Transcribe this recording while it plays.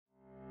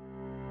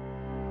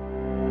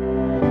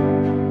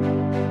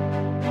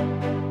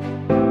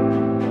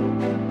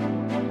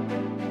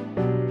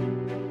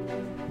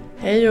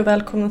Hej och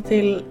välkomna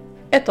till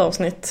ett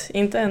avsnitt,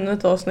 inte ännu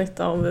ett avsnitt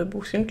av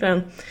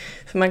Boksynklaren.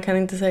 För man kan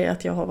inte säga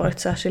att jag har varit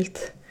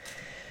särskilt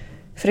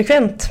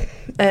frekvent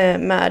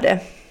med det.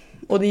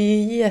 Och det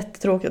är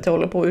jättetråkigt att jag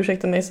håller på,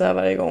 ursäkta mig så här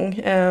varje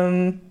gång.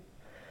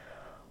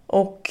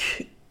 Och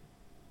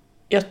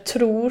jag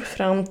tror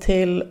fram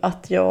till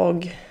att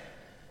jag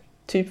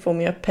typ får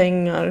mer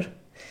pengar.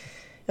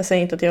 Jag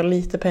säger inte att jag har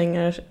lite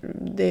pengar,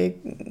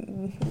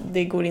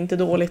 det går inte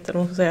dåligt eller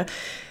vad man ska säga.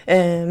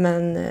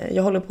 Men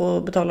jag håller på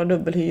att betala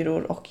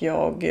dubbelhyror och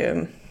jag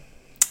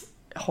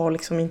har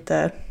liksom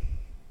inte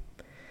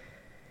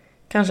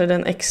kanske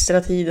den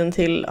extra tiden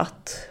till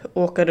att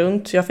åka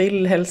runt. Jag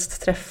vill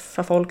helst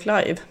träffa folk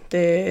live.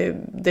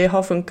 Det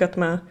har funkat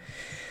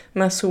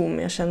med Zoom.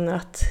 Jag känner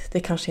att det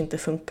kanske inte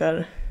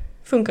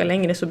funkar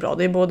längre så bra.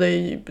 Det är både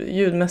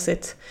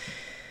ljudmässigt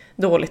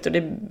dåligt och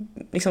det,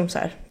 liksom så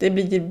här, det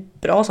blir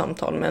bra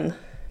samtal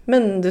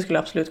men det skulle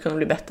absolut kunna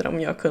bli bättre om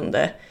jag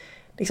kunde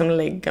liksom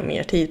lägga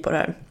mer tid på det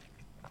här.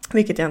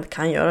 Vilket jag inte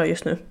kan göra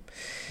just nu.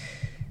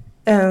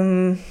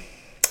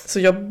 Så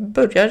jag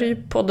börjar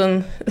ju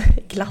podden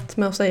glatt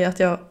med att säga att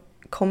jag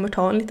kommer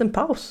ta en liten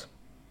paus.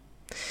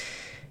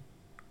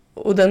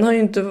 Och den har ju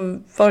inte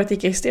varit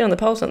icke-existerande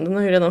pausen, den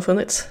har ju redan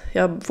funnits.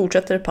 Jag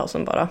fortsätter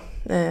pausen bara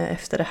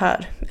efter det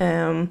här.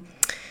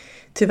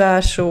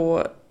 Tyvärr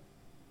så...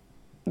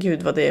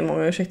 Gud vad det är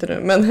många ursäkter nu.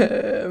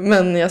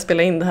 Men jag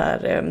spelar in det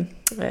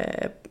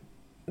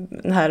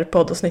här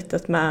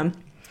poddavsnittet med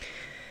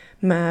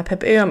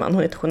Peppe Öhman.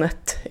 Hon heter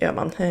Jeanette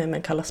Öhman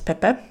men kallas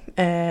Peppe.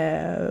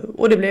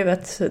 Och det blev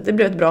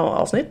ett bra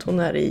avsnitt. Hon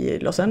är i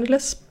Los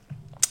Angeles.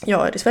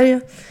 Jag är i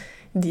Sverige.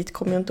 Dit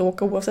kommer jag inte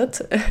åka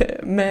oavsett.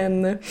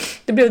 Men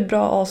det blev ett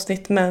bra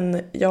avsnitt,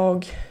 men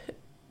jag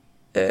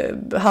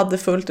hade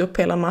fullt upp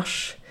hela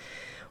mars.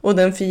 Och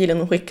den filen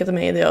hon skickade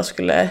mig där jag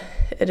skulle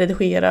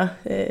redigera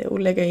och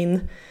lägga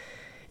in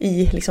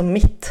i liksom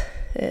mitt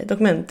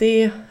dokument,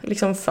 det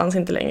liksom fanns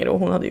inte längre. Och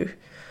hon hade ju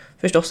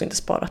förstås inte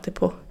sparat det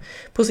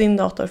på sin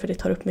dator, för det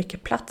tar upp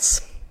mycket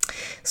plats.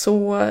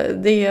 Så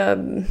det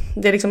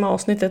liksom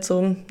avsnittet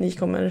som ni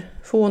kommer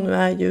få nu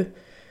är ju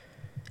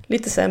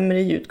lite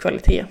sämre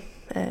ljudkvalitet.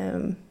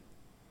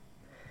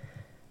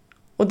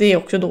 Och det är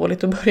också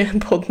dåligt att börja en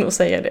podd med att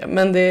säga det.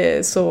 Men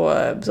så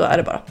är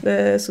det bara.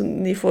 Så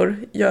ni får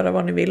göra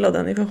vad ni vill av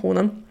den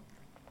informationen.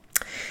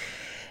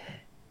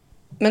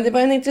 Men det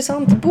var en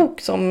intressant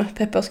bok som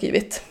Peppe har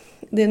skrivit.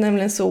 Det är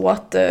nämligen så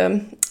att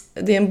det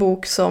är en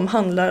bok som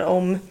handlar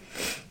om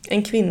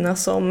en kvinna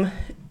som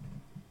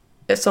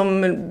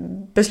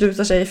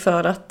beslutar sig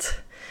för att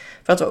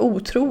vara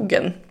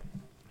otrogen.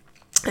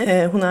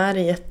 Hon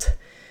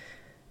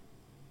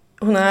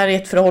är i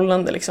ett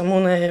förhållande liksom.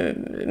 Hon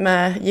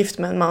är gift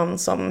med en man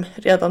som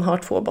redan har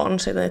 2 barn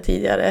sedan ett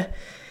tidigare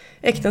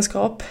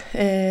äktenskap.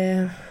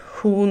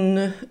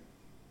 Hon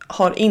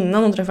har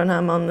innan hon träffar den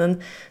här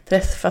mannen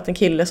träffat en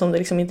kille som det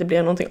liksom inte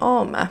blev någonting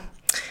av med.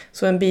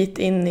 Så en bit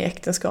in i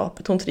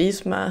äktenskapet, hon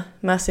trivs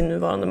med sin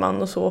nuvarande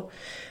man och så.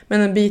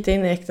 Men en bit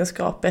in i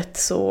äktenskapet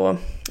så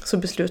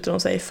beslutar hon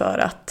sig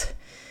för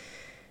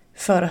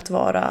att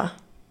vara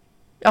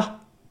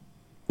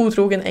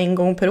otrogen en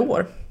gång per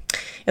år.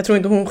 Jag tror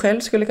inte hon själv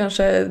skulle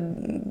kanske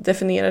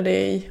definiera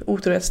det i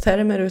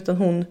otrohetstermer,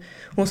 utan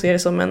hon ser det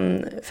som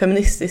en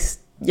feministisk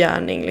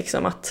gärning,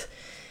 liksom, att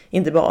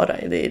inte bara,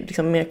 det är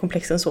liksom mer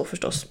komplext än så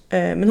förstås.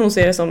 Men hon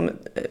ser det som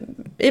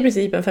i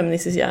princip en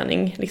feministisk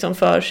gärning, liksom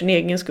för sin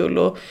egen skull,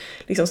 och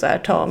liksom så här,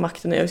 ta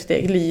makten över sitt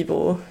eget liv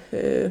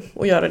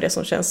och göra det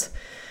som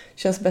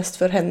känns bäst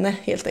för henne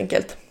helt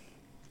enkelt.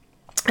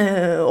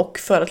 Och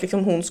för att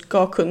liksom hon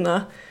ska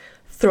kunna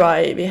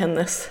thrive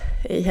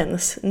i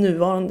hennes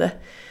nuvarande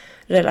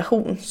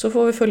relation, så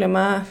får vi följa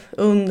med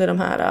under de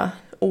här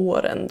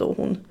åren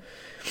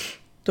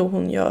då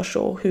hon gör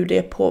så, hur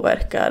det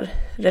påverkar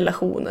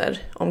relationer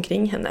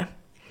omkring henne.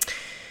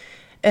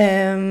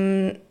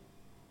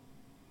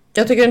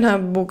 Jag tycker den här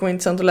boken var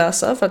intressant att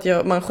läsa för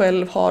att man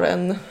själv har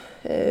en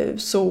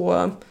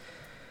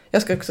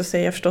jag ska också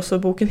säga förstås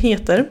vad boken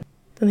heter.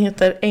 Den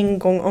heter En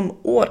gång om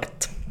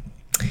året.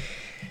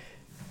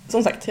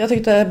 Som sagt, jag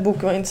tyckte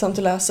boken var intressant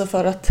att läsa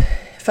för att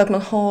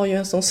man har ju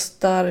en sån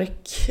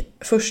stark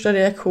första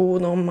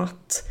reaktion om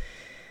att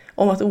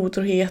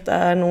otrohet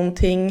är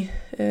någonting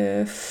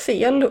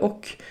fel,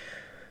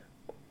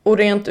 och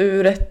rent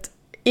ur ett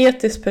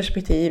etiskt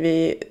perspektiv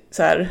i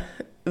så här,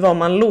 vad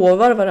man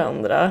lovar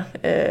varandra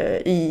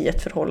i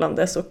ett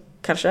förhållande, så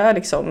kanske är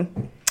liksom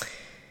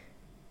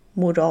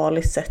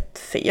moraliskt sett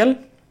fel.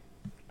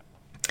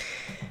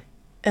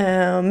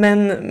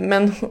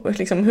 Men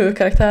liksom hur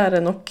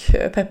karaktären och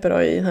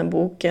Pepper i den här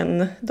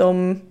boken,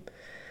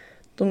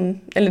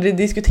 eller det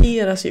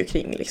diskuteras ju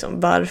kring liksom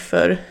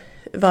varför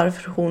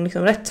hon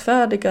liksom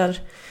rättfärdigar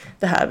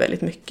det här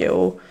väldigt mycket,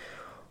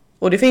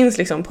 och det finns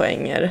liksom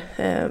poänger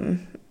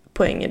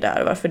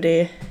där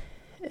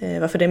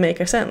varför det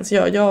makes sense.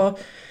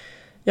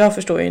 Jag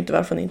förstår ju inte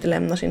varför hon inte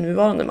lämnar sin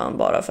nuvarande man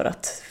bara för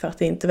att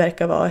det inte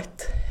verkar vara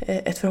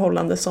ett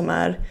förhållande som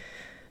är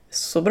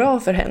så bra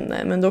för henne.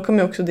 Men då kan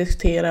man också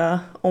diskutera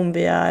om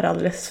vi är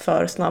alldeles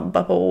för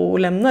snabba på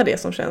att lämna det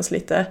som känns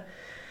lite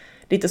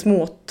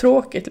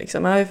småtråkigt.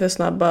 Liksom. Är vi för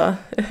snabba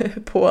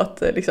på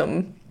att,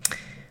 liksom,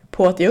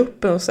 på att ge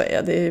upp och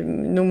säga. Det är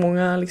nog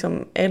många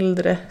liksom,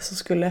 äldre som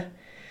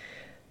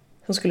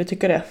skulle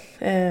tycka det.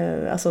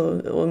 Alltså,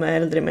 och med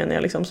äldre menar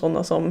jag liksom,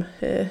 sådana som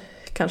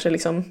kanske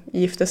liksom,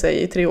 gifte sig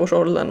i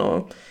 3-årsåldern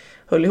och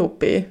höll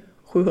ihop i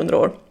 700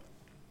 år.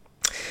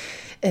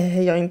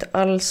 Jag är inte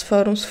alls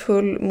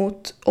fördomsfull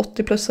mot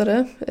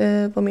 80-plussare.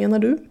 Vad menar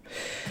du?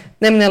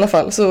 Nej, men i alla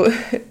fall så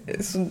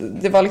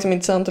det var liksom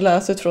intressant att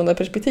läsa utifrån det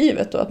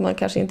perspektivet och att man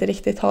kanske inte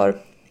riktigt har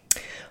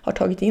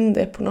tagit in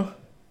det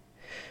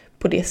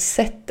på det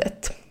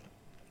sättet.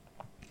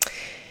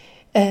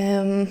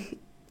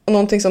 Och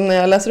någonting som när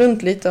jag läser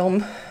runt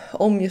lite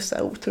om just så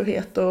här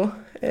otrohet och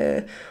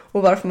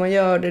varför man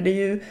gör det,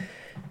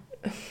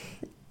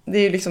 det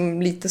är ju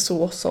liksom lite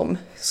så som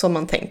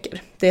man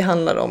tänker. Det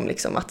handlar om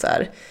liksom att så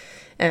här,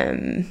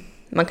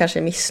 man kanske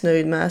är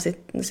missnöjd med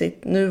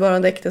sitt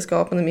nuvarande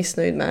äktenskap, man är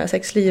missnöjd med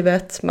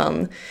sexlivet,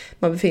 man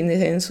befinner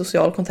sig i en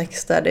social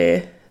kontext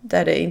där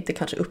det inte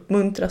kanske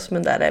uppmuntras,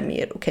 men där det är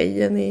mer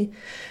okej än i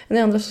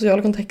andra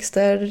sociala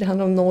kontexter. Det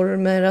handlar om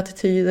normer,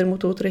 attityder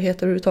mot otrohet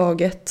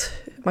överhuvudtaget.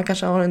 Man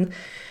kanske har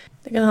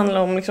det kan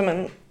handla om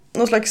liksom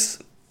någon slags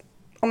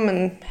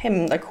en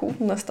hämndaktion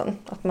nästan.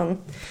 Att man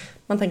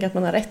tänker att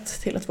man har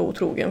rätt till att vara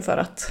otrogen för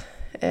att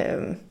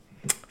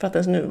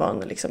ens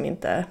nuvarande liksom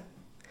inte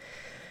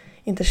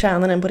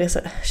tjänar den på det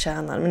sättet.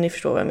 Tjänar, men ni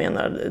förstår vad jag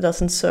menar. It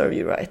doesn't serve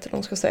you right, eller vad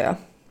man ska säga.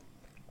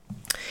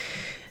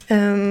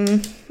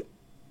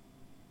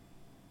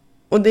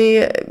 Och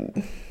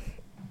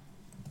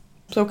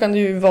så kan det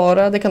ju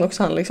vara. Det kan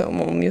också handla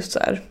liksom om just så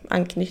här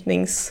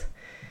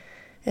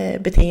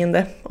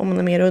anknytningsbeteende. Om man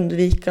är mer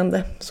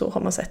undvikande så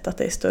har man sett att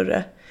det är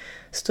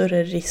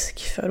större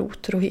risk för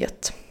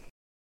otrohet.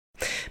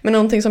 Men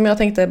någonting som jag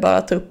tänkte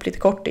bara ta upp lite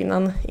kort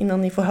innan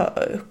ni får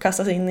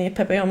kastas in i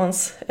Peppe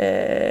Öhmans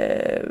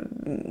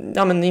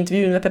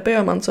intervjun med Peppe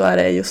Öhman, så är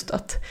det just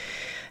att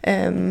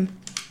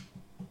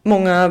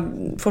många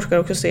forskare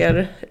också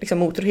ser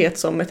liksom otrohet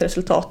som ett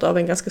resultat av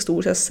en ganska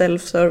stor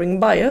self-serving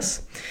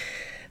bias.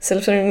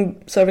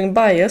 Self-serving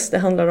bias, det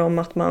handlar om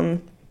att man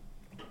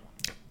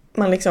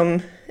liksom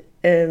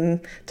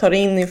tar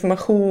in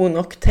information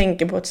och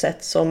tänker på ett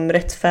sätt som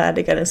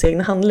rättfärdigar ens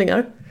egna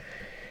handlingar.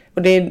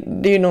 Och det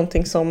är ju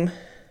någonting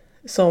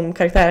som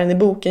karaktären i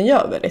boken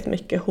gör väldigt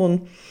mycket.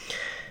 Hon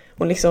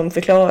liksom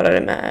förklarar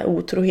det med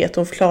otrohet.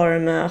 Hon förklarar det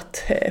med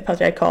att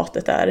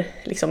patriarkatet är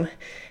liksom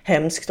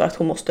hemskt och att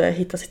hon måste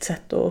hitta sitt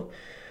sätt och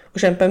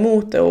kämpa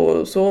emot det.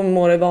 Och så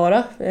må det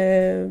vara.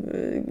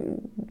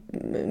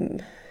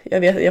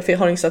 Jag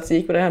har ingen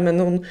statistik på det här,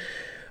 men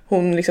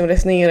hon liksom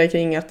resonerar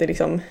kring att det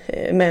liksom,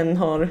 män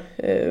har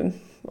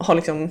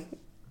liksom,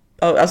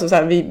 alltså så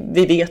här,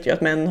 vi vet ju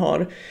att män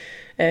har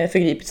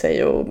förgripit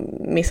sig och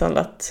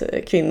misshandlat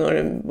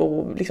kvinnor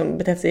och liksom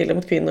betett sig illa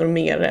mot kvinnor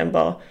mer än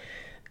vad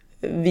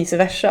vice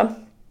versa.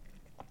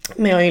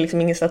 Men jag har ju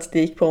liksom ingen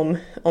statistik på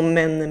om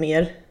män är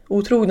mer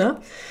otrogna.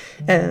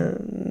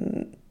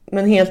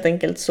 Men helt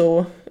enkelt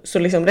så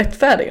liksom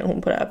rättfärdigar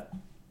hon på det här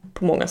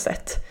på många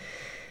sätt.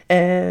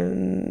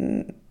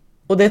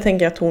 Och det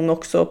tänker jag att hon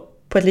också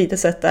på ett litet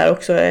sätt är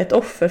också ett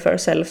offer för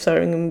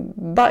self-serving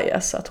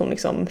bias. Att hon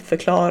liksom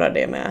förklarar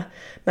det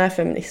med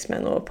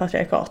feminismen och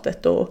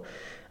patriarkatet och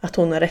att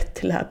hon har rätt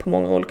till det här på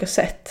många olika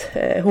sätt.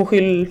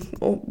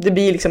 Det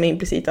blir liksom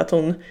implicit att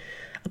hon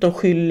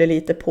skyller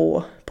lite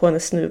på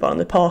hennes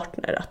nuvarande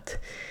partner.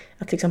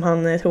 Att liksom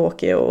han är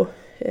tråkig och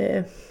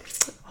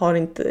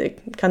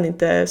kan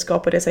inte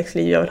skapa det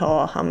sexliv jag vill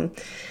ha.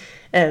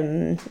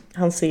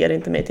 Han ser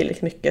inte mig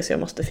tillräckligt mycket så jag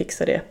måste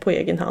fixa det på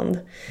egen hand.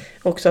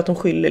 Också att hon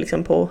skyller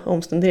liksom på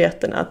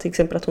omständigheterna. Till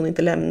exempel att hon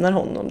inte lämnar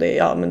honom. Det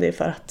är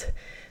för att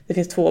det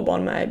finns 2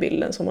 barn med i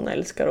bilden som hon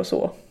älskar och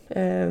så.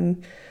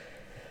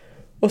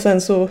 Och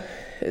sen så,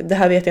 det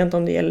här vet jag inte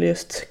om det gäller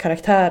just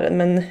karaktären,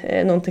 men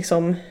någonting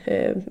som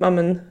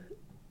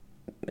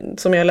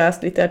jag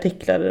läst lite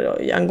artiklar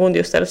angående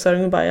just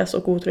self-serving bias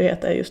och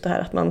otrohet är just det här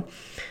att man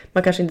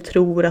kanske inte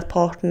tror att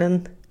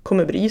partnern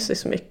kommer bry sig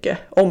så mycket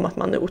om att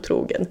man är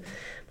otrogen.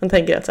 Man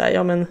tänker att så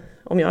här, men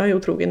om jag är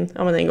otrogen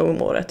en gång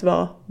om året,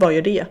 vad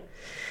gör det?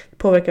 Det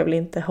påverkar väl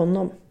inte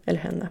honom eller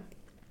henne.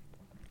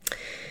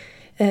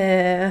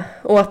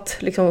 Och att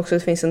liksom också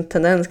det finns en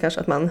tendens kanske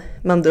att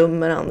man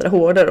dömer andra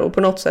hårdare, och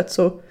på något sätt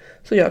så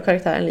gör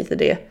karaktären lite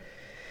det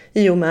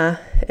i och med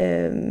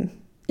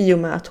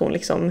att hon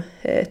liksom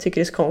tycker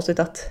det är så konstigt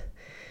att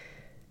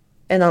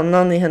en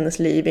annan i hennes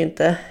liv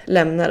inte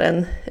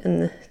lämnar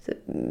en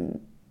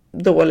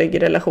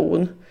dålig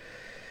relation.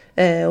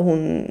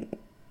 Hon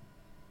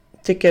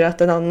tycker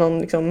att en annan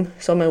liksom,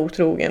 som är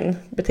otrogen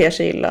beter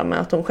sig illa, med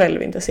att hon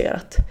själv inte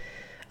ser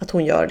att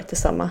hon gör lite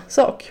samma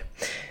sak.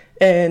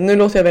 Nu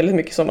låter jag väldigt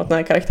mycket som att den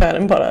här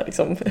karaktären bara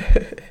liksom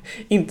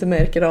inte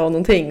märker av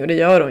någonting, och det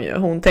gör hon ju.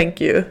 Hon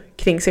tänker ju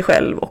kring sig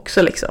själv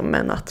också liksom,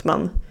 men att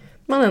man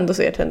ändå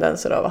ser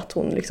tendenser av att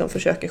hon liksom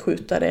försöker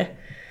skjuta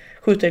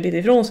skjuter lite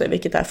ifrån sig,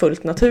 vilket är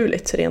fullt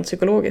naturligt rent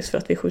psykologiskt, för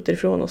att vi skjuter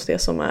ifrån oss det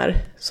som är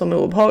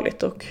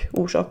obehagligt och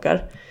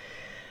orsakar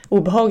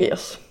obehag i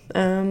oss.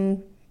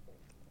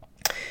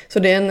 Så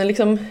det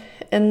är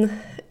en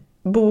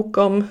bok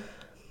om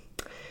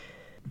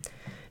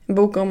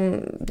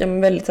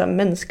väldigt så här,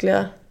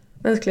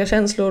 mänskliga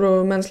känslor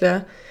och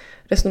mänskliga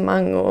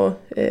resonemang och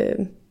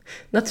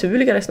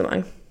naturliga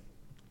resonemang.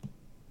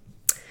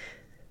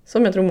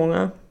 Som jag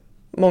tror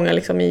många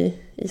liksom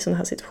i sådana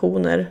här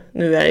situationer,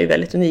 nu är det ju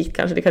väldigt unikt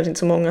kanske, det är kanske inte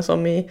så många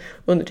som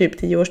under typ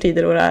 10 års tid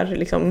eller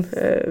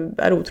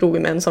är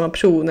otrogen med en samma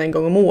person en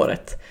gång om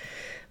året.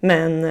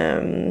 Men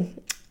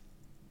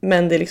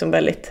det är liksom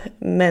väldigt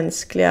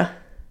mänskliga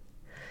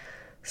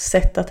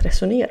sätt att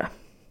resonera.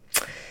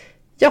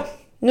 Ja,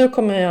 nu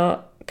kommer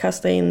jag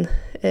kasta in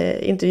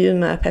intervjun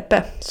med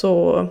Peppe,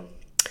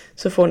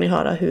 så får ni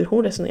höra hur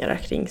hon resonerar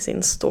kring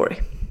sin story.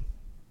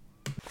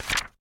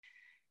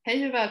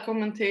 Hej och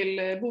välkommen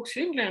till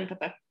Bokskrivaren,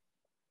 Peppe.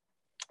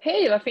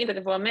 Hej, vad fint att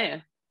du får vara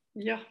med.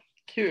 Ja,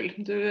 kul.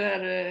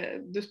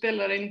 Du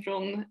spelar in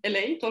från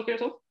LA, tolkar jag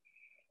så?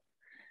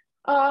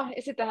 Ja,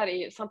 jag sitter här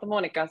i Santa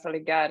Monica som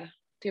ligger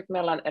typ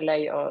mellan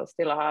LA och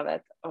Stilla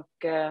havet, och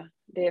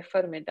det är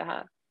förmiddag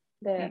här.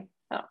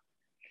 Ja.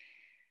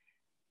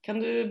 Kan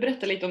du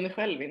berätta lite om dig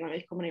själv innan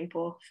vi kommer in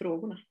på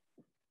frågorna?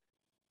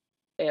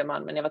 Men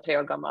när jag var 3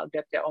 år gammal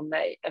döpte jag om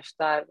mig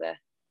efter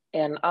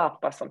en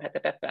apa som hette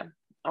Peppe.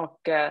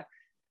 Och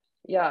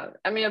jag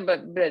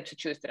blev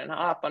förtjust i den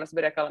här apan, och så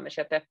började jag kalla mig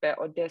själv Peppe,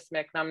 och det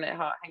smeknamnet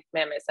har hängt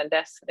med mig sedan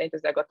dess. Det är inte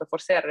så jag gått att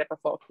forcera det på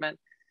folk,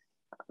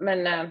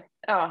 men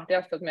det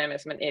har följt med mig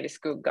som en evig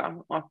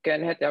skugga. Och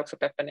nu heter jag också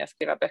Peppe när jag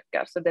skriver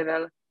böcker, så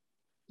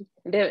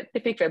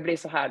det fick väl bli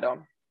så här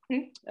då.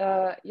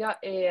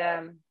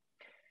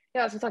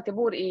 Som sagt, jag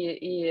bor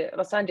i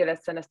Los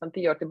Angeles sedan nästan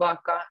 10 år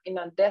tillbaka.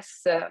 Innan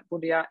dess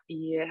bodde jag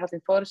i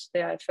Helsingfors där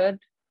jag är född.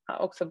 Jag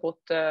har också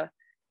bott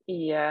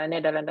i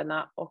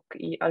Nederländerna och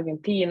i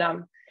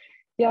Argentina.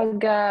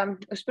 Jag är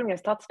ursprungligen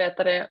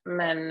statsvetare,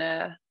 men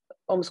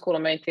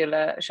omskolade mig till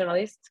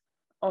journalist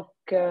och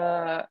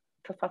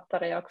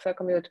författare. Jag också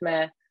kom ut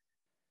med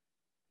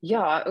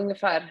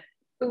ungefär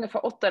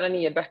 8 eller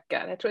 9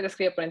 böcker. Jag tror att jag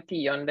skriver på den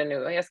 10:e nu.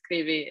 Jag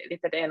skriver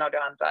lite det ena och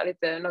det andra.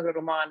 Några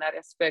romaner,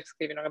 jag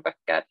spökskriver några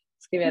böcker.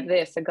 Skriver en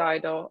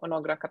reseguide och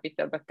några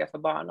kapitelböcker för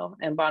barn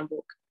och en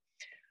barnbok.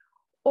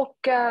 Och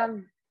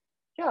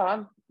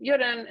gör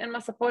en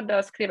massa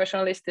poddar, skriver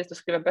journalistiskt och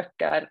skriver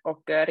böcker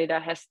och rider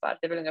hästar.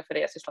 Det är väl ungefär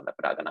det jag sysslar med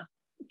på dagarna.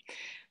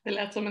 Det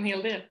lät som en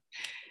hel del.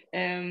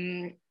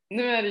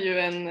 Nu är det ju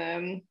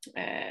en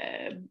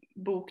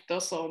bok då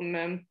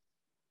som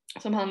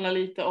handlar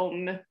lite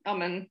om,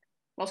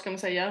 vad ska man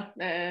säga,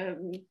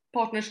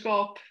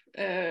 partnerskap,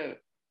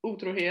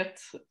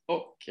 otrohet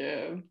och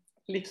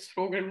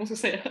livsfrågor,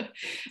 måste jag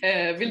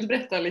säga. Vill du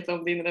berätta lite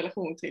om din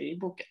relation till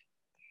boken?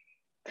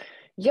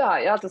 Ja,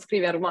 jag har alltså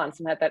skrivit en roman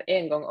som heter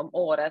En gång om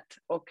året,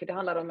 och det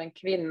handlar om en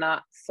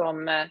kvinna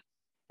som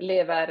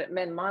lever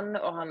med en man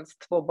och hans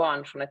 2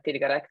 barn från ett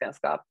tidigare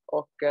äktenskap,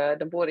 och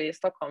de bor i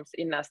Stockholms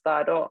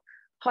innerstad och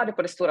har det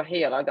på det stora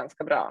hela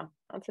ganska bra.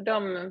 Alltså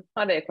de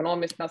har det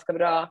ekonomiskt ganska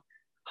bra.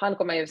 Han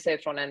kommer ju sig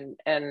från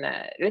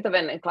lite av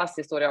en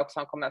klasshistoria också.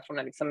 Han kommer från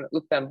en liksom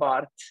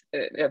uppenbart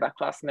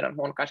överklass, medan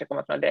hon kanske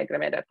kommer från en lägre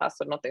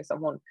medelklass, och någonting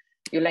som hon,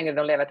 ju längre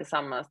de lever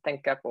tillsammans,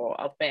 tänker på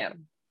allt mer.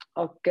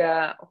 Och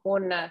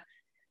hon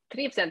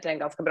trivs egentligen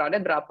ganska bra. Det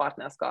är bra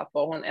partnerskap,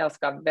 och hon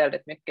älskar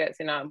väldigt mycket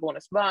sina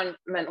bonusbarn,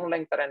 men hon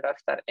längtar ändå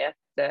efter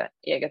ett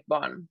eget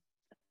barn.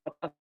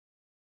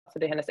 Alltså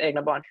det är hennes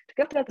egna barn. Det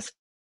kan vara lite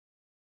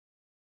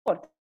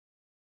svårt.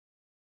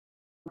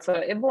 Så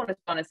är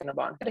bonusbarnen sina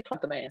barn? Det är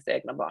klart att de är ens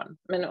egna barn,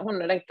 men hon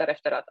längtar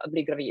efter att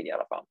bli gravid i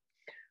alla fall.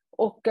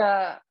 Och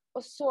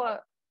så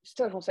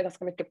stör hon sig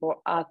ganska mycket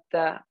på att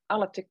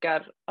alla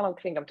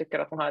omkring dem tycker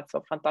att hon har ett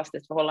så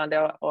fantastiskt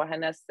förhållande, och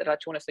hennes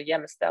relation är så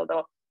jämställd,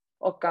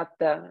 och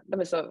att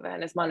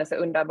hennes man är så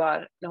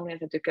underbar, när hon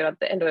egentligen tycker att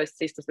det ändå är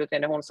sist och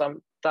slutligen är hon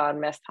som tar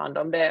mest hand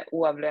om det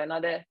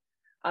oavlönade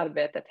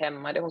arbetet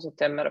hemma. Det är hon som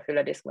tömmer och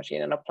fyller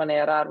diskmaskinen och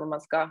planerar vad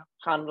man ska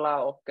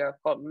handla, och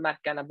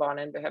märker när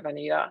barnen behöver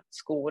nya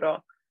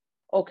skor,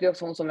 och det är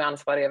också hon som är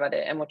ansvarig över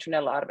det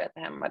emotionella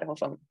arbetet hemma. Det är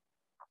hon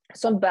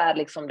som bär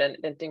liksom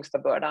den tyngsta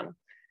bördan.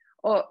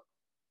 Och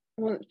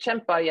hon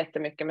kämpar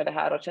jättemycket med det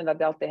här, och känner att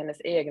det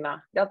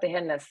är alltid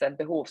hennes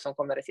behov som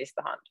kommer i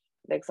sista hand.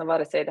 Det är liksom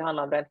vare sig det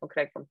handlar om rent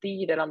konkret om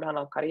tid, eller om det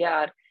handlar om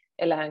karriär,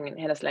 eller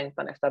hennes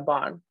längtan efter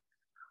barn.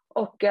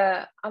 Och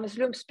av en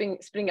slump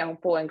springer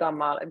hon på ett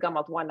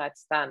gammalt one night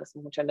stand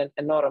som hon kände en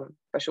enorm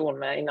person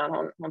med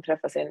innan hon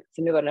träffade sin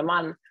nuvarande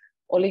man,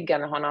 och ligger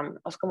med honom.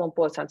 Och så kommer hon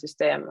på ett sånt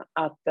system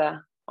att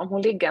om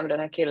hon ligger med den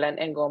här killen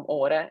en gång om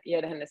året,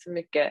 ger det henne så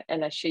mycket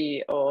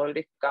energi och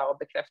lycka och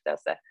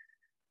bekräftelse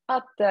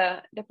att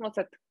det på något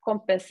sätt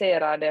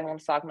kompenserar det hon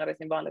saknar i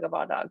sin vanliga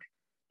vardag.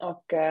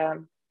 Och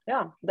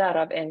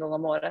därav en gång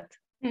om året.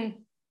 Mm.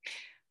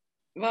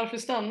 Varför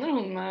stannar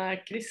hon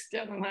med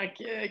Christian, den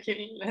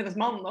här hennes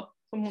man då,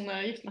 som hon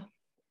är gift med?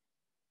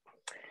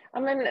 Ja,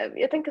 men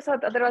jag tänker så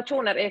att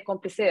relationer är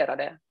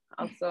komplicerade.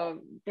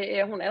 Alltså,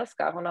 hon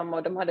älskar honom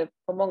och de hade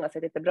på många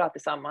sätt inte bra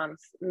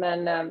tillsammans.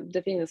 Men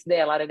det finns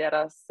delar i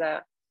deras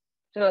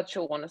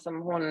relation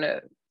som hon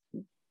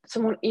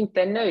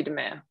inte är nöjd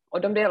med.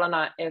 Och de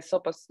delarna är så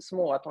pass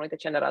små att hon inte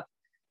känner att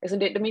alltså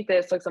de är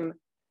inte så, liksom,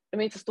 de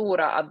är inte så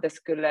stora att det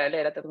skulle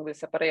leda till att hon vill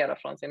separera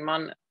från sin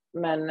man.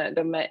 Men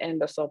de är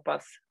ändå så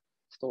pass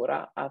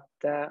stora att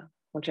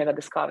hon känner att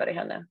det skaver i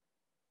henne.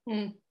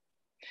 Mm.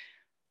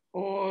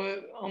 Och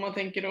om man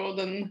tänker då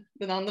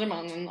den andra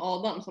mannen,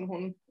 Adam, som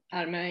hon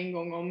är med en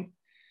gång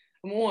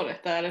om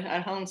året, är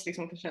hans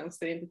liksom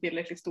förtjänster inte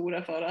tillräckligt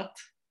stora för att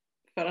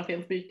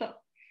helt byta?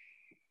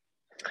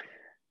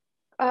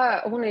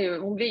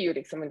 Hon blir ju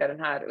liksom under den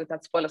här, utan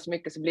att spoila så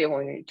mycket, så blir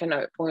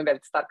hon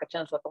väldigt starka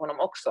känslor för honom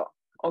också.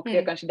 Och det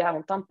är kanske det här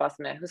hon tampas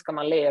med. Hur ska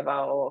man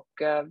leva och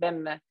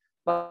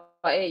vad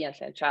är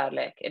egentligen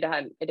kärlek?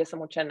 Är det som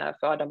hon känner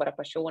för Adam bara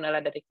passion, eller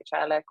är det riktig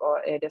kärlek?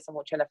 Och är det som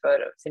hon känner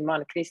för sin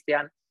man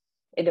Christian?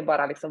 Är det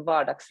bara liksom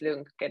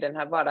vardagslunk? Är den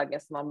här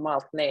vardagen som har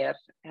malt ner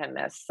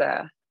hennes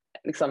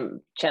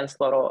liksom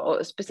känslor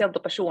och speciellt då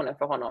passionen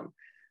för honom?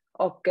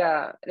 Och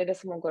det är det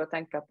som hon går och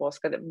tänker på.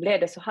 Blir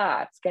det så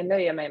här? Ska jag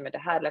nöja mig med det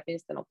här? Eller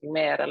finns det något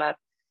mer?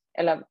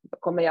 Eller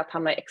kommer jag att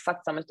hamna i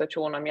exakt samma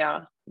situation om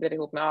jag blir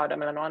ihop med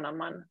Adam eller någon annan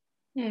man?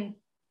 Mm.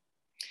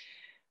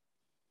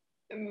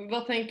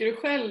 Vad tänker du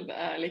själv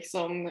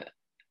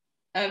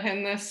är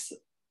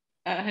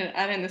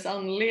hennes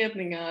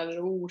anledningar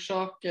och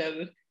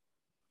orsaker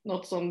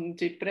något som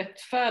typ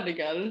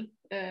rättfärdigar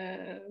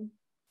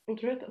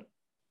otroheten?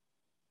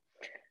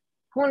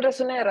 Hon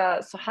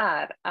resonerar så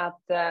här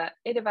att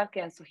är det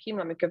verkligen så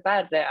himla mycket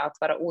värre att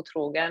vara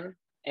otrogen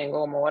en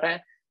gång om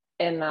året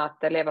än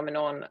att leva med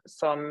någon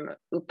som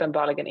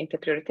uppenbarligen inte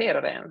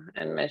prioriterar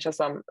en människa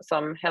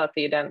som hela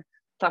tiden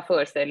tar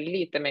för sig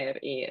lite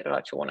mer i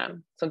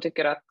relationen, som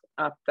tycker att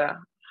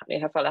i det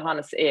här fallet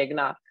hans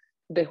egna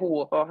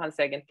behov och hans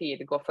egen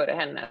tid går före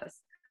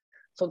hennes.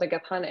 Som tänker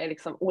att han är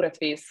liksom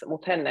orättvis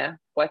mot henne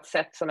på ett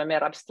sätt som är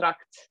mer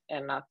abstrakt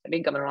än att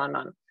ligga med någon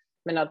annan.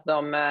 Men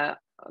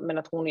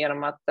att hon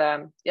genom att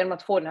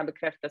få den här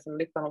bekräftelsen,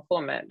 lyckan hon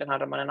får med den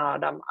här mannen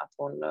Adam, att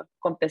hon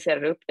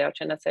kompenserar upp det och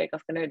känner sig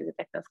ganska nöjd i sitt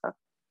äktenskap.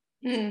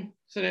 Mm.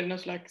 Så det är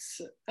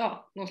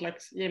någon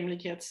slags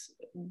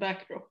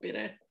jämlikhetsbackdrop i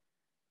det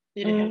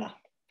hela.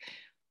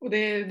 Och det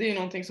är ju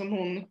någonting som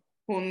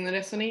hon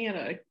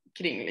resonerar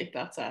kring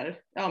lite, att så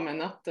här, ja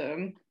men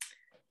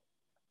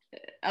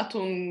att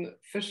hon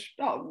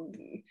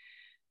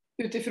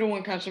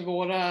utifrån kanske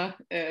våra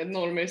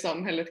normer i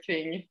samhället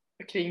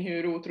kring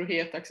hur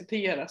otrohet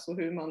accepteras och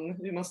hur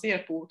man ser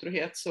på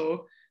otrohet,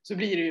 så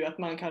blir det ju att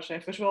man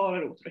kanske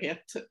försvarar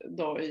otrohet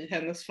då i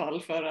hennes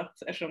fall, för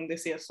att eftersom det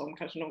ses som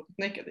kanske något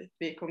negativt.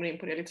 Vi kommer in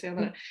på det lite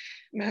senare.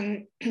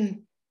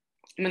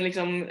 Men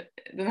liksom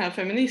den här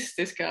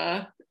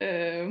feministiska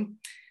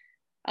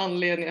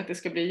anledningen att det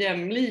ska bli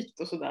jämlikt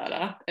och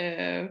sådär,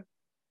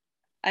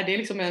 är det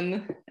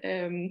liksom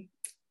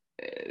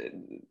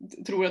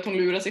tror att hon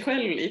lurar sig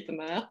själv lite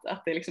med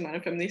att det liksom är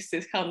en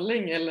feministisk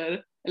handling,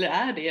 eller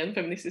är det en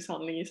feministisk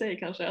handling i sig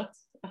kanske att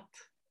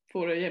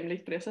få det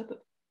jämlikt på det sättet?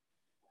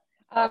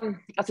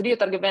 Alltså det är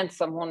ett argument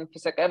som hon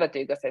försöker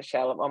övertyga sig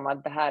själv om,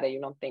 att det här är ju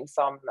någonting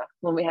som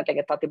hon vill helt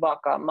enkelt ta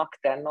tillbaka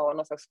makten och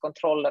någon slags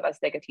kontroll över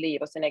sitt eget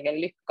liv och sin egen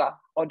lycka,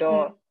 och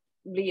då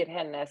blir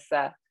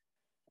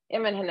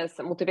hennes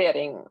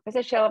motivering för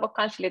sig själv och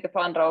kanske lite på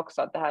andra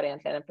också att det här är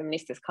egentligen en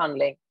feministisk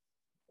handling.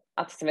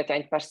 Att så vet jag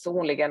inte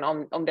personligen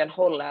om den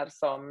håller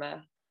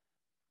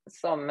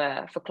som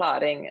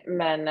förklaring,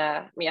 men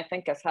jag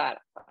tänker så här,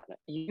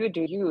 you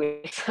do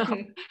you.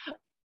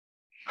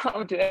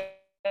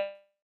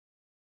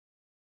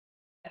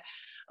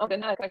 Om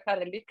den här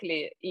karaktären är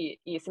lycklig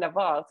i sina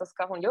val, så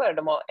ska hon göra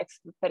dem och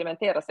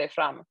experimentera sig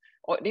fram.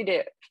 Och det är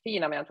det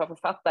fina med att vara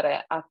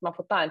författare, att man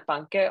får ta en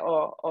tanke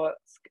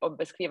och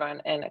beskriva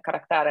en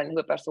karaktär, en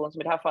huvudperson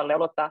som i det här fallet, och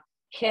låta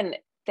hen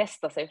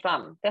testa sig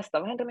fram. Testa,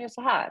 vad händer om jag gör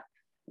så här?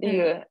 Det är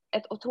ju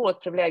ett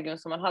otroligt privilegium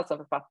som man har som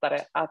författare,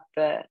 att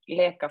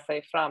leka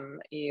sig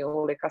fram i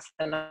olika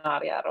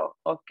scenarier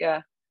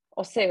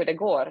och se hur det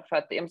går. För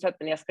att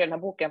när jag skrev den här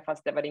boken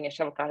fanns det väl ingen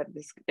självklart att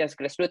den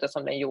skulle sluta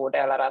som den gjorde,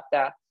 eller att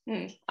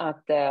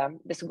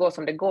det skulle gå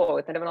som det går,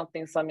 utan det var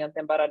någonting som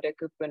egentligen bara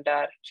dök upp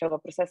under själva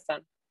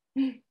processen.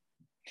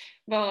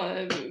 Vad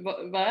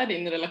är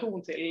din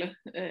relation till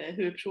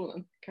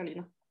huvudpersonen,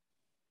 Karolina?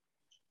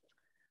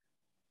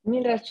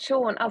 Min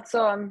relation,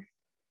 alltså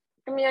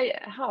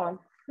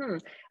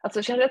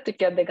generellt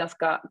tycker jag att det är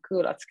ganska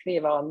kul att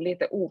skriva om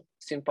lite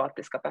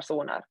osympatiska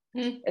personer.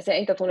 Jag säger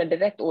inte att hon är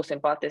direkt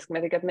osympatisk, men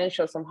jag tycker att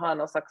människor som har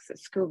någon slags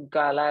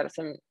skugga eller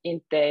som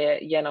inte är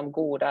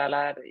genomgoda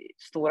eller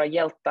stora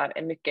hjältar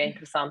är mycket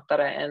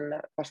intressantare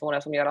än personer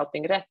som gör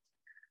allting rätt.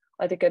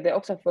 Och jag tycker att det är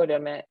också en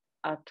fördel med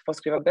att få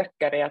skriva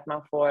böcker, är att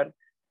man får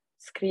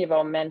skriva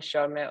om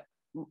människor med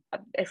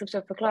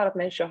att förklara att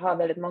människor har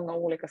väldigt många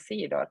olika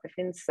sidor. Det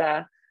finns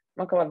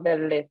man kan vara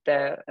väldigt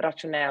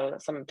rationell,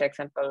 som till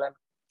exempel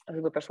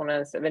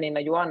huvudpersonens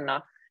väninna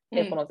Joanna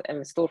är på något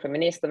en stor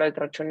feminist och väldigt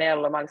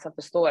rationell, och man liksom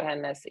förstår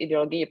hennes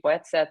ideologi på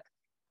ett sätt.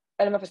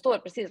 eller man förstår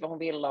precis vad hon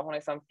vill, och hon är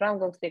liksom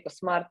framgångsrik och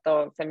smart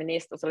och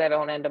feminist, och så lever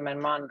hon ändå med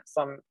en man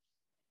som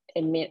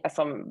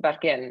som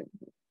verkligen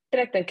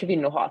direkt en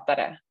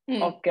kvinnohatare.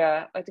 Och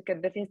jag tycker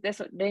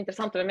det är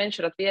intressant med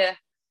människor att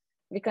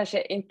vi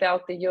kanske inte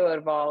alltid gör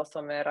val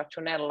som är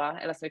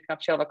rationella eller som vi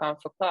knappt själva kan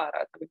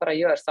förklara, utan vi bara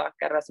gör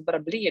saker, eller så bara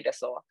blir det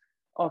så.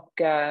 Och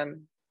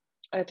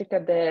jag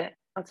tycker att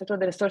jag tror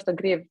att den största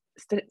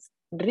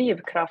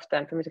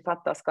drivkraften för mitt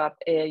författarskap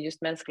är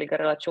just mänskliga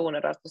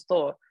relationer, att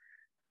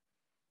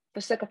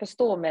försöka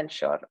förstå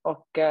människor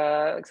och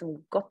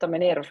liksom gotta med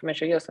nerver för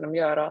människor gör som de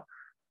gör,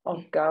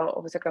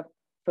 och försöka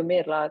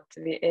förmedla att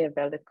vi är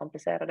väldigt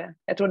komplicerade.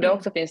 Jag tror det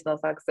också finns någon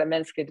slags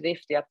mänsklig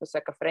drift i att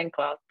försöka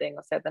förenkla allting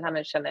och säga att den här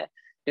människan är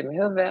dum i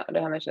huvudet, och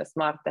den här människan är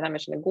smart, den här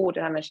människan är god,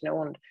 den här människan är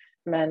ond.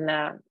 Men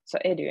så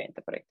är det ju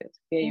inte på riktigt.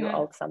 Vi är ju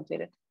allt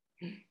samtidigt.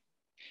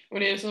 Och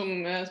det är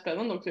som är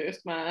spännande också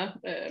just med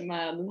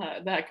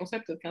det här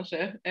konceptet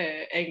kanske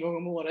en gång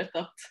om året,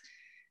 att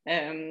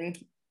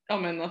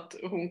att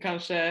hon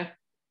kanske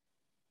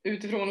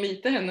utifrån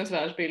lite hennes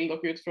världsbild och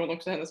utifrån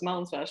också hennes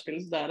mans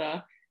världsbild så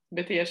där,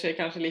 beter sig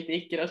kanske lite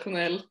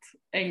icke-rationellt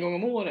en gång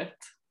om året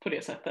på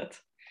det sättet.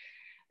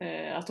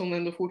 Att hon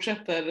ändå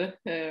fortsätter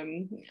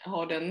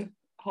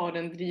ha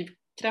den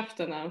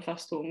drivkraften även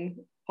fast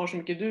hon har så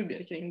mycket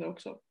dubier kring det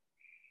också.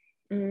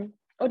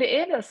 Och det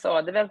är väl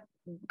så, det är väl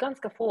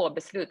ganska få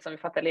beslut som vi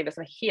fattar i livet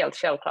som är helt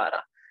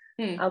självklara.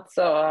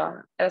 Alltså,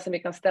 eller som vi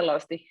kan ställa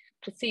oss till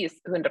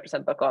precis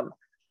 100% bakom.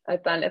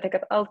 Utan jag tänker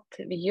att allt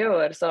vi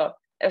gör, så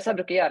här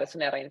brukar jag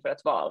resonera inför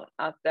ett val,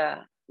 att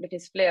det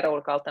finns flera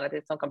olika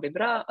alternativ som kan bli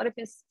bra, och det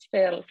finns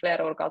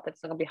flera olika alternativ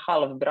som kan bli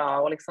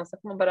halvbra, och liksom så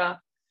kan man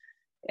bara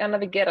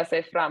navigera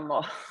sig fram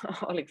och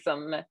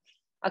liksom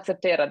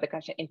acceptera att det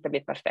kanske inte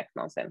blir perfekt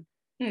någonsin.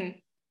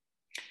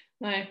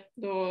 Nej,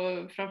 då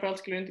framförallt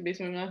skulle det inte bli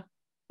så många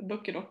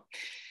böcker då.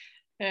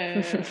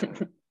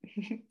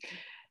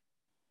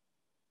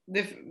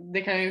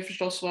 Det kan ju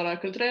förstås vara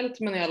kulturellt,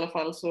 men i alla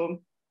fall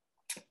så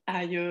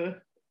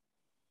är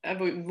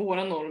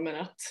våra normer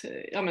att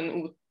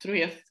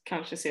otrohet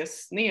kanske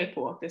ses ner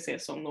på, att det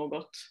ses som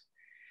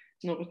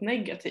något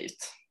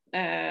negativt.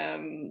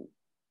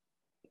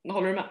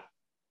 Håller du med?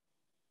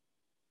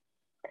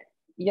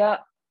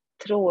 Jag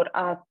tror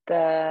att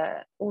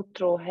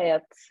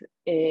otrohet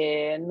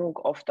är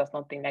nog oftast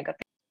någonting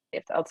negativt.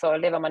 Alltså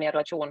lever man i en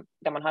relation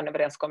där man har en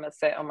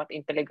överenskommelse om att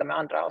inte ligga med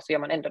andra, och så gör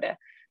man ändå det,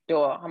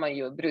 då har man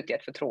ju brutit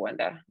ett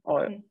förtroende.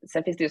 Och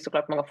sen finns det ju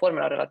såklart många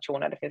former av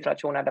relationer. Det finns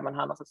relationer där man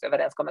har någon slags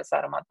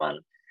överenskommelser om att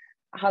man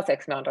har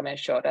sex med andra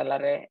människor,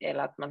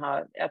 eller att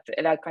man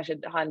eller kanske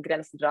har en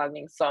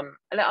gränsdragning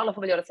eller alla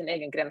får väl göra sin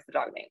egen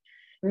gränsdragning.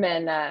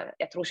 Men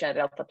jag tror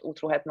generellt att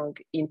otrohet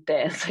nog inte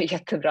är en så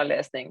jättebra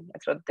lösning.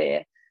 Jag tror att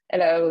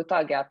eller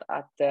överhuvudtaget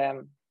att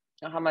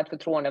har man ett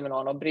förtroende med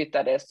någon och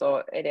bryter det,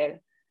 så är det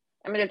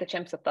lite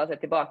kämpigt att ta sig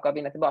tillbaka och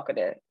vinna tillbaka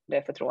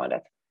det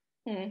förtroendet.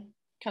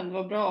 Kan det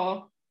vara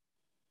bra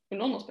ur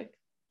någon aspekt?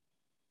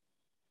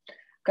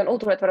 Kan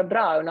otrohet vara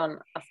bra ur någon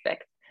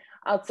aspekt?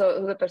 Alltså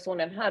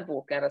huvudpersonen i den här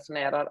boken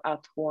resonerar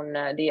att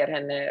det ger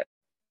henne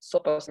så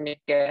pass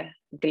mycket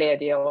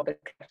glädje och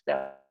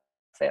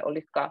bekräftelse och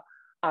lycka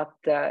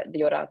att det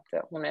gör att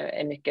hon är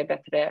en mycket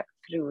bättre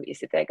fru i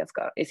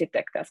sitt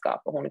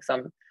äktenskap, och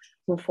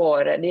hon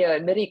får,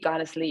 det berikar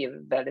hennes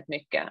liv väldigt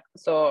mycket.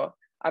 Så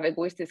av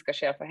egoistiska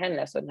skäl för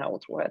henne så är den här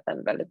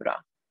otroheten väldigt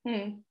bra.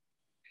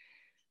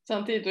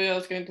 Samtidigt, och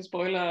jag ska inte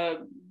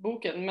spoila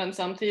boken, men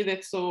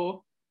samtidigt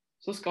så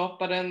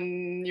skapar den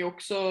ju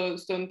också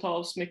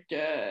stundtals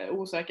mycket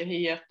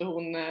osäkerhet, och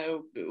hon är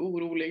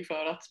orolig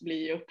för att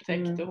bli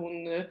upptäckt, och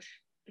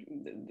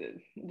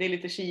det är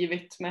lite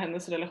kivigt med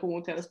hennes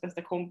relation till hennes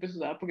bästa kompis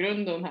och där, på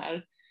grund av den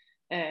här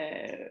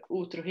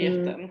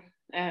otroheten.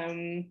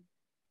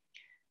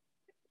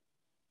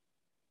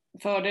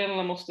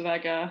 Fördelarna måste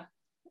väga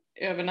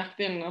över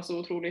nackdelarna så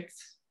otroligt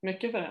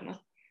mycket för henne.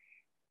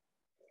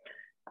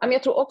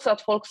 Jag tror också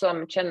att folk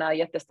som känner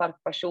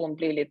jättestark passion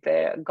blir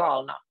lite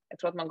galna. Jag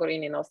tror att man går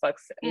in i någon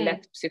slags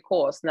lätt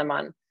psykos när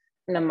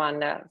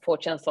man får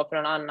känslor för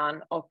någon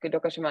annan, och då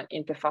kanske man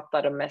inte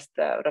fattar de mest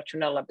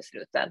rationella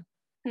besluten.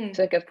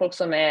 Så att folk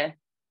som är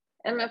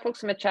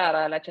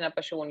kära eller känner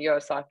passion gör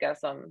saker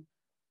som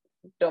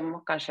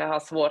de kanske har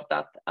svårt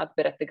att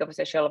berättiga för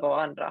sig själva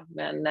och andra,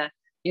 men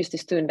just i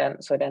stunden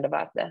så är det ändå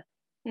värt det.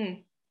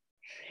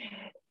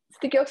 Så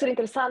tycker jag också det är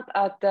intressant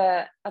att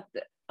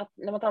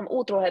när man tar om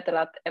otrohet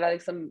eller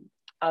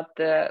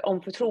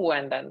om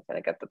förtroenden,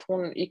 att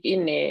hon gick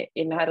in i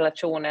den här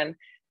relationen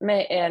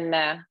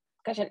med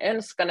kanske en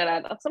önskan,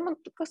 eller att som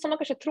man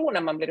kanske tror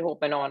när man blir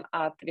ihop med någon,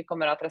 att vi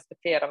kommer att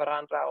respektera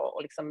varandra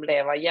och liksom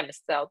leva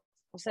jämställt.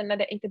 Och sen när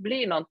det inte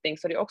blir någonting,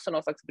 så är det också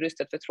någon slags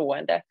brustet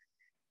förtroende.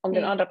 Om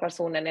den andra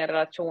personen i en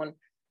relation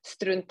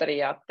struntar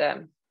i att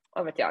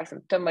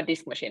tömma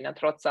diskmaskinen,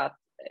 trots att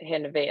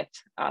hen vet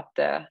att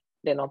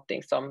det är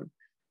någonting som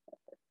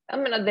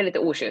det är lite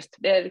oschysst.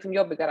 Det är liksom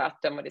jobbigare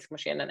att tömma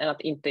diskmaskinen än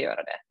att inte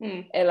göra det.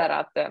 Eller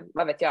att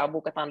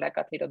boka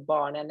tandläkartid åt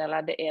barnen,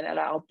 eller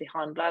alltid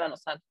handla, eller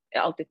något sånt,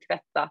 alltid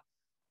tvätta.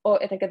 Och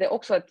jag tänker att det är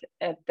också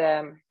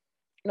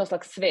någon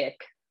slags svek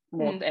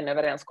mot en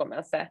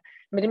överenskommelse.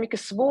 Men det är mycket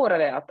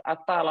svårare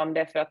att tala om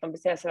det, för att de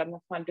säger så att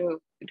fan, du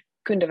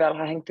kunde väl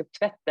ha hängt upp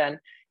tvätten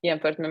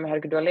jämfört med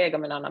hur du har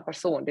legat med en annan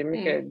person. Det är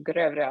mycket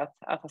grövre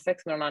att ha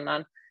sex med någon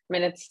annan.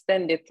 Men ett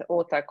ständigt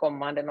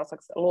återkommande, någon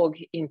slags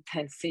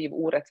lågintensiv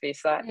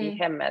orättvisa i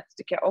hemmet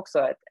tycker jag också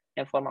är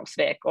en form av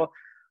svek. Och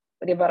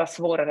det är bara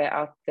svårare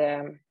att det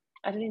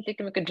är inte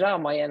lika mycket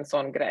drama i en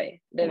sån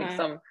grej. Det är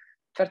liksom,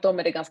 tvärtom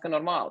är det ganska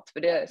normalt. För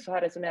det, så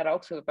här resonerar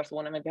också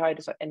huvudpersonen, men vi har ju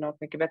det så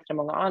enormt mycket bättre än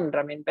många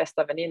andra. Min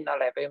bästa väninna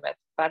lever ju med ett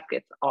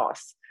verkligt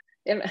as.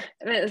 Men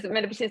det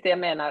är precis det jag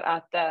menar,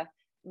 att det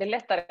är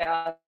lättare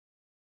att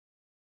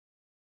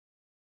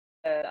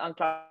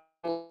anklaga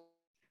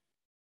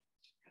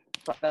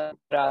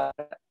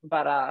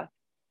bara,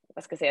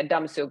 vad ska jag säga,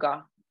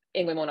 dammsuga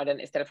en gång i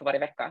månaden istället för varje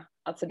vecka.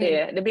 Alltså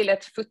det blir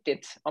lätt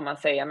futtigt om man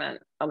säger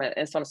om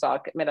en sån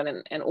sak,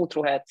 medan en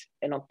otrohet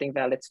är någonting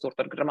väldigt stort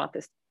och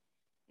dramatiskt.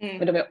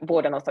 Men de är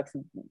båda någon slags,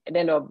 det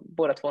är ändå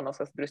båda två någon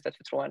slags brustet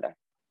förtroende.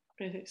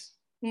 Precis.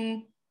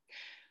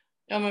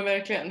 Ja men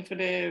verkligen, för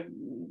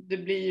det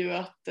blir ju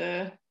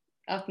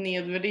att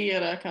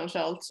nedvärdera kanske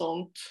allt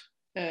sånt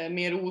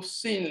mer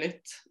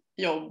osynligt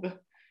jobb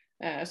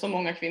som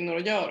många kvinnor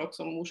gör och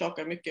som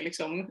orsakar mycket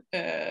liksom,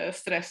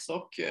 stress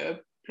och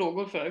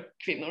plågor för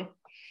kvinnor.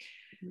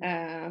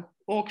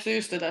 Och också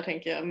just det där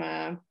tänker jag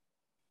med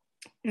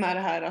det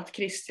här att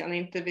Christian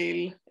inte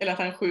vill, eller att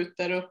han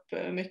skjuter upp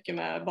mycket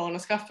med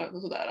barnaskaffandet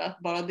och sådär. Att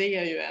bara det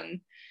är ju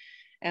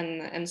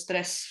en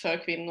stress för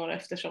kvinnor,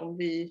 eftersom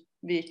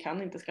vi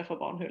kan inte skaffa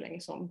barn hur länge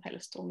som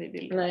helst om vi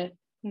vill. Nej,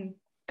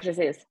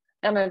 precis.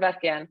 Ja men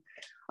verkligen.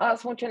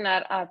 Alltså hon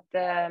känner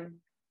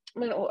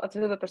att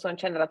huvudpersonen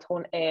känner att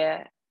hon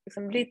är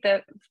liksom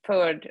lite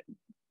för,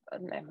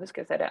 nej hur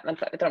ska jag säga det,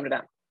 vänta om det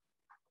där.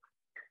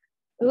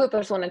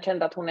 Huvudpersonen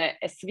kände att hon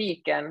är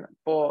sviken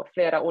på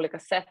flera olika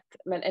sätt,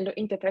 men ändå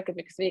inte tillräckligt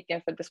mycket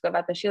sviken för att det ska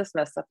vara en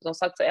skilsmässa. För som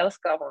sagt så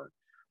älskar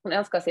hon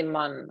älskar sin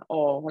man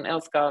och hon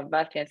älskar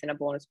verkligen sina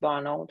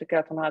bonusbarn och hon tycker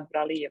att hon har ett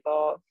bra liv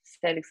och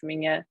ser liksom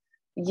ingen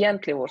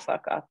egentlig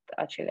orsak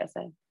att skilja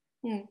sig.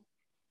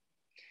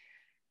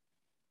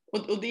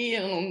 Och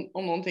det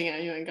om någonting är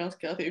ju en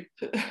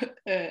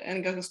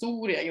ganska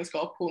stor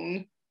egenskap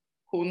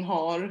hon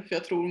har, för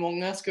jag tror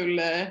många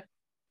skulle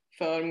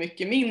för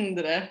mycket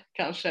mindre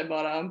kanske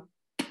bara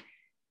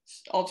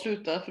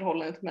avsluta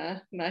förhållandet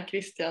med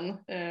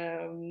Christian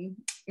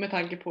med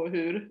tanke på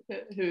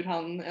hur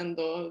han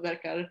ändå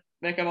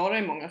verkar vara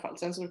i många fall.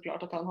 Sen så är det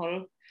klart att han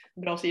har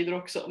bra sidor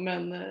också,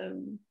 men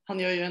han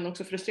gör ju en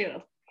också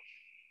frustrerad.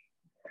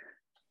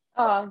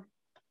 Ja,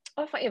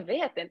 jag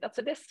vet inte,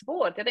 alltså det är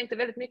svårt. Jag tänkte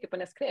väldigt mycket på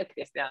när jag skrev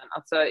Christian.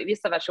 Alltså i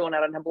vissa versioner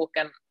av den här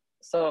boken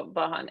så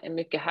var han en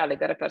mycket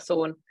härligare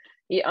person.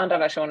 I andra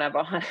versioner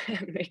var han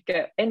en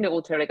mycket ännu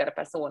otrevligare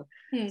person.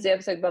 Så jag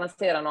försökte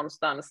balansera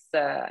någonstans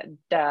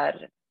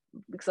där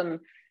liksom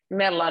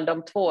mellan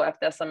de två,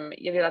 eftersom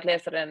jag vill att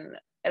läsaren,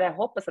 eller jag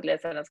hoppas att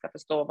läsaren ska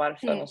förstå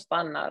varför hon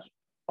stannar.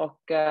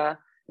 Och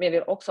men jag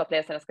vill också att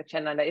läsaren ska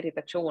känna den där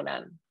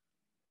irritationen.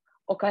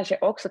 Och kanske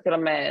också till och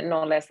med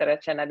någon läsare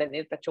känner den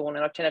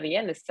irritationen och känner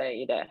igen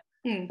sig i det.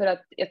 För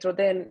att jag tror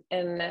det är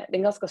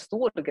en ganska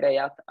stor grej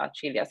att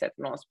skilja sig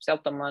från någon,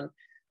 speciellt om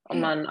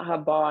man har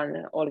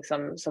barn och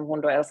liksom, som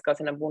hon då älskar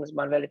sina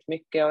bonusbarn väldigt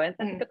mycket. Och jag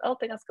tycker att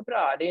allt är ganska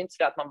bra. Det är ju inte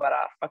så att man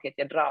bara, fuck it,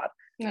 jag drar.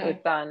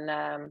 Utan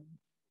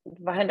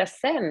vad händer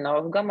sen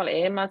och hur gammal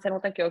är man sen?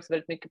 Hon tänker också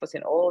väldigt mycket på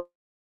sin ålder.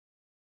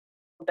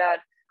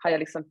 Där har jag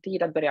liksom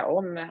tid att börja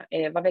om?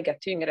 Vad väger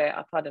tyngre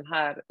att ha de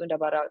här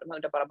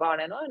underbara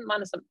barnen och en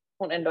man som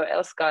hon ändå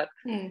älskar?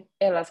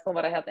 Eller ska hon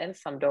vara helt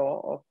ensam då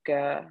och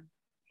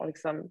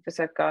liksom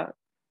försöka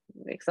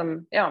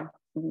liksom,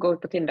 gå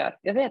ut på Tinder?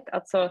 Jag vet,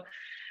 alltså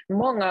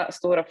många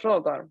stora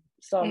frågor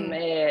som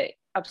är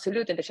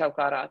absolut inte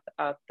självklara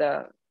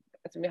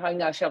alltså, vi har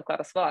inga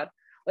självklara svar.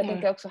 Och jag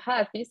tänker också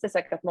här finns det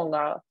säkert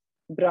många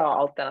bra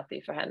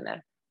alternativ för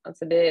henne.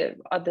 Alltså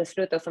att det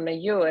slutar som det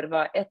gör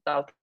var ett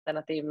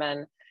alternativ,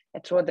 men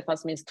jag tror att det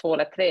fanns minst 2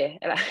 eller 3,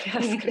 eller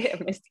jag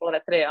skrev minst 2 eller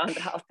 3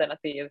 andra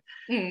alternativ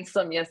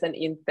som jag sen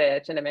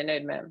inte kände mig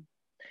nöjd med.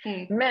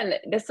 Men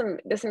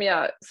det som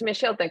jag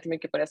själv tänkte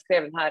mycket på när jag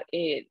skrev den här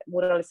är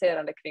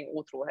moraliserande kring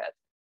otrohet.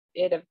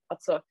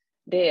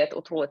 Det är ett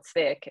otroligt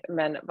svek,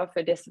 men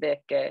varför det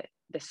sveket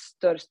det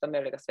största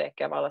möjliga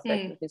sveket av alla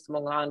svek? Det finns så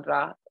många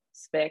andra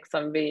svek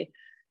som vi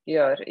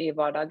gör i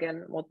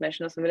vardagen mot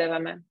människorna som vi lever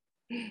med.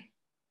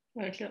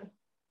 Verkligen.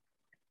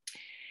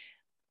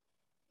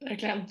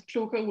 Verkligen,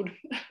 kloka ord.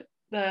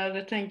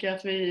 Där tänker jag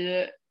att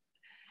vi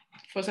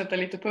får sätta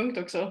lite punkt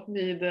också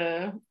vid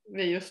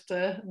just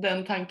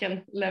den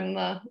tanken.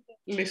 Lämna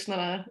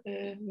lyssnarna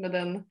med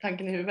den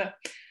tanken i huvudet.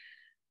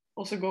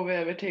 Och så går vi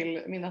över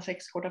till mina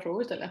 6 korta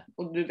frågor istället.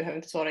 Och du behöver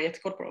inte svara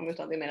jättekort på dem,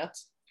 utan det är mer att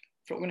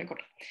frågorna är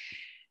korta.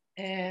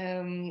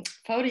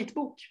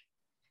 Favoritbok?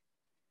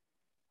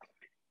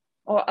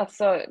 Och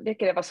alltså,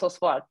 det var så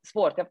svårt.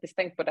 Jag har faktiskt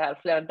tänkt på det här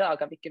flera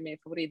dagar, vilken min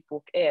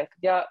favoritbok är.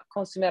 Jag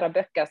konsumerar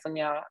böcker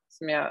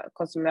som jag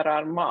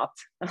konsumerar mat.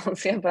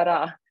 Så jag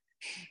bara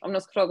om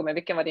någon skulle fråga mig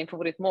vilken var din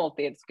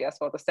favoritmåltid skulle jag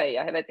svårt att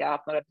säga. Jag vet jag har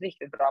haft några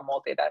riktigt bra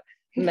måltider.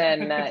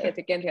 Men jag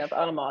tycker egentligen att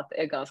all mat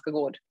är ganska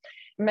god.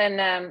 Men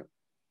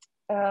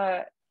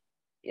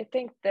jag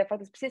tänkte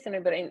faktiskt precis när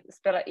vi började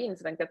spela in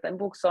så tänkte jag att en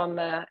bok som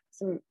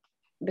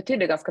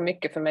betyder ganska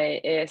mycket för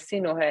mig är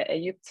Sinuhe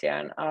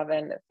Egyptiern av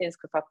en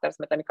finsk författare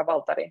som heter Mika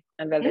Waltari.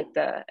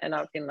 En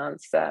av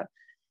Finlands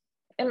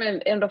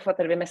en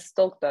författare vi är mest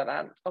stolta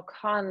över. Och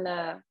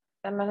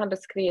han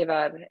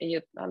beskriver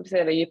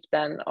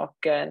Egypten och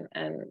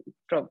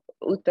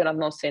utan att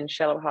någonsin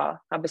själv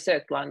ha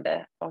besökt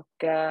landet. Och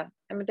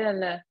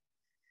den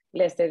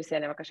läste jag sen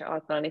när jag var kanske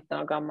 18 eller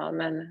 19 år gammal,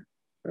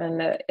 men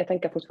jag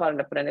tänker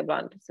fortfarande på den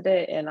ibland. Så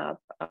det är en av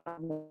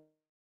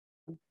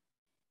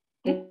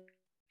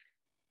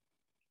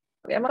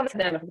jag måste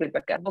säga med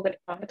favoritböcker.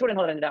 Jag tror den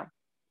håller den idag.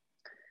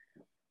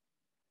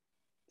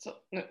 Så,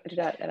 nu. Det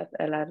där,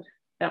 eller,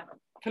 ja.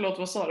 Förlåt,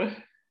 vad sa du?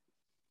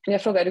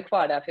 Jag frågade, är du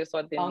kvar där? För jag såg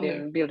att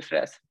din bild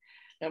frös.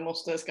 Jag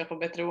måste skaffa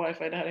bättre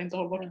wifi, det här är inte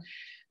hållbart.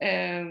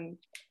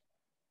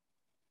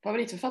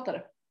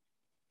 Favoritförfattare?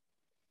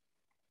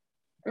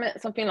 Men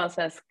som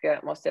finlandssvensk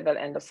måste jag väl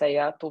ändå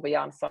säga Tove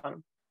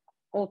Jansson.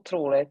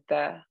 Otroligt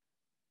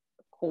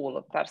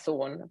cool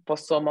person på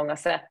så många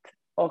sätt.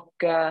 Och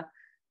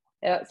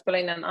jag spelar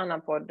in en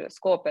annan podd,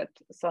 Skåpet,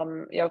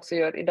 som jag också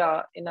gör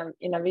idag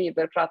innan vi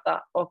börjar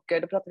prata. Och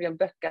då pratar vi om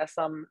böcker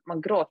som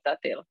man gråter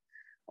till.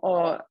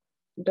 Och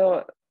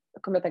då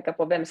kommer jag tänka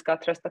på Vem ska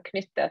trösta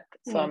knyttet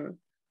som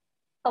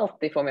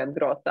alltid får mig att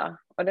gråta.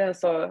 Och det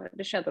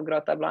är skönt att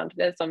gråta ibland.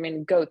 Det är som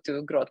min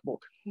go-to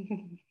gråtbok.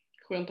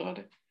 Skönt att ha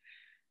det.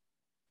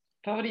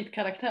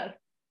 Favoritkaraktär?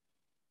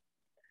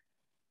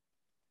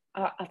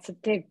 Alltså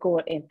det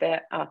går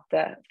inte att...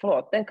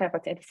 Förlåt, den kan jag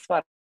faktiskt inte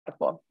svara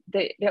på.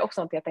 Det är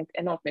också något jag tänkt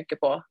enormt mycket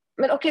på.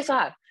 Men okej, så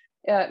här.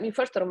 Min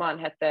första roman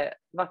hette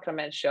Vackra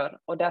människor.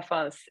 Och där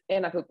fanns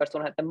en av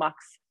huvudpersonerna hette Max.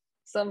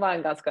 Som var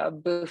en ganska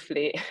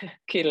bufflig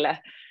kille.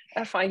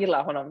 Jag fan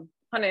gillar honom.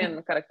 Han är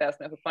en karaktär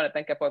som jag fortfarande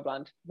tänker på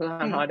ibland. Hur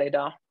han har det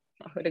idag.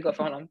 Och hur det går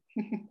för honom.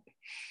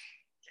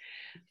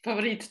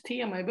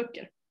 Favorittema i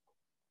böcker?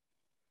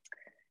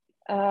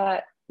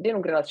 Det är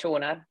nog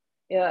relationer.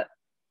 Jag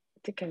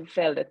tycker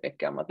väldigt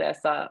mycket om att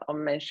läsa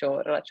om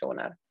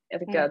människorelationer. Jag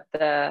tycker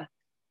att,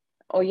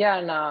 och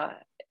gärna,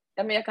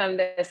 jag kan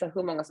läsa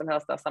hur många som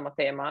helst av samma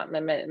tema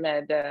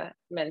med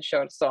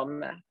människor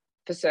som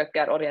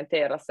försöker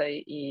orientera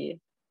sig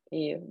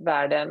i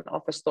världen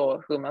och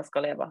förstå hur man ska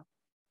leva.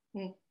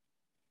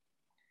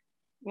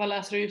 Vad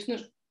läser du just nu?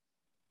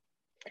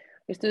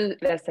 Just nu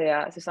läser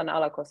jag Susanna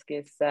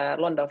Alakoskis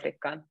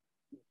Londonflickan.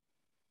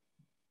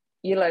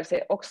 Gillar i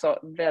sig också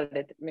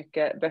väldigt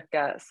mycket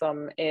böcker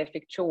som är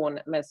fiktion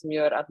men som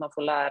gör att man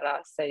får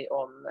lära sig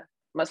om,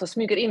 man så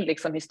smyger in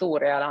liksom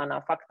historia eller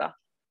annan fakta.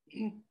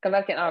 Kan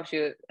verkligen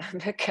avsky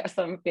böcker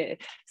som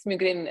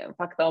smyger in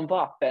fakta om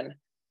vapen.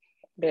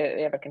 Det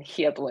är jag verkligen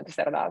helt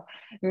ointresserad av.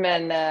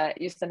 Men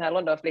just den här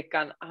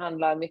Londonflickan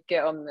handlar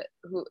mycket om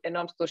hur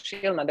enormt stor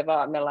skillnad det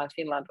var mellan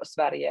Finland och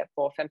Sverige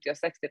på 50-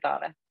 och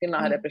 60-talet.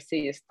 Finland hade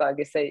precis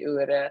tagit sig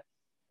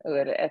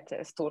ur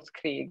ett stort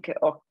krig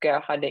och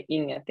hade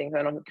ingenting,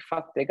 var nog mycket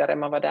fattigare än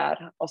man var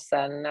där. Och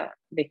sen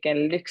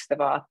vilken lyx det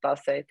var att ta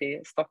sig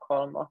till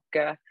Stockholm och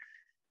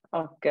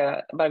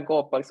bara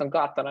gå på liksom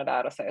gatorna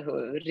där och se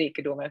hur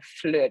rikedomen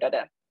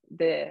flödade.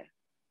 Det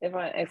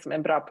var liksom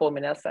en bra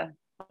påminnelse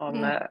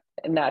om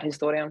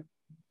närhistorien.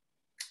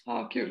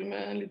 Ja, kul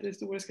med en lite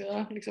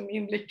historiska liksom,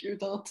 inblick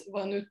utan att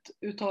vara en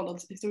uttalad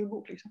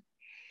historiebok. Liksom.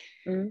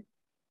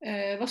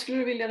 Vad skulle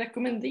du vilja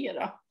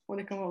rekommendera? Och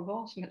det kan vara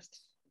vad som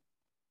helst.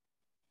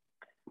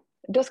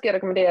 Då ska jag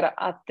rekommendera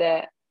att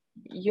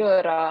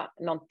göra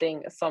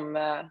någonting som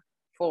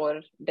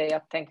får dig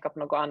att tänka på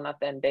något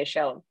annat än dig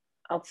själv.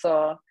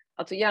 Alltså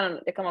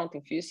gärna, det kan vara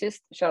någonting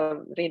fysiskt.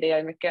 Själv rider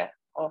jag mycket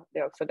och det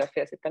är också därför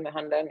jag sitter med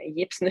handen i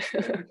gips nu.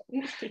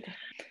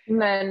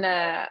 Men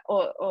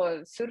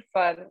och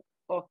surfar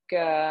och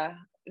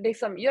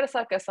liksom göra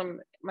saker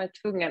som man är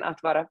tvungen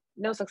att vara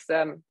någon slags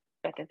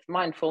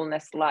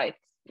mindfulness light,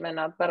 men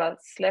att bara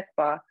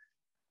släppa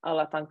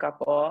alla tankar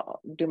på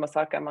dumma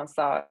saker man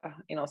sa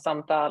i något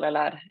samtal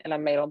eller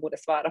mejl man borde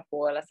svara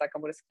på eller saker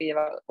man borde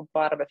skriva och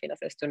bara befinna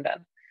sig i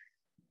stunden.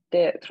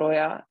 Det tror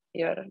jag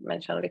gör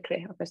människan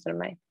lycklig, åtminstone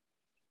mig.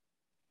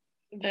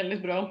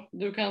 Väldigt bra.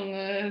 Du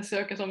kan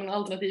söka som en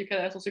alternativ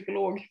karriär som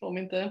psykolog om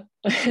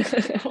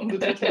du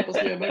tröttnar på att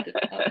skriva böcker.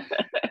 Ja.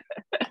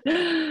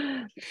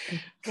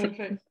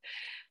 Perfekt.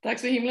 Tack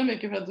så himla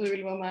mycket för att du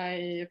vill vara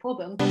med i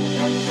podden. Ja,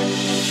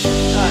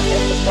 jag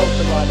är så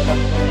stolt att vara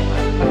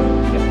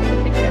det.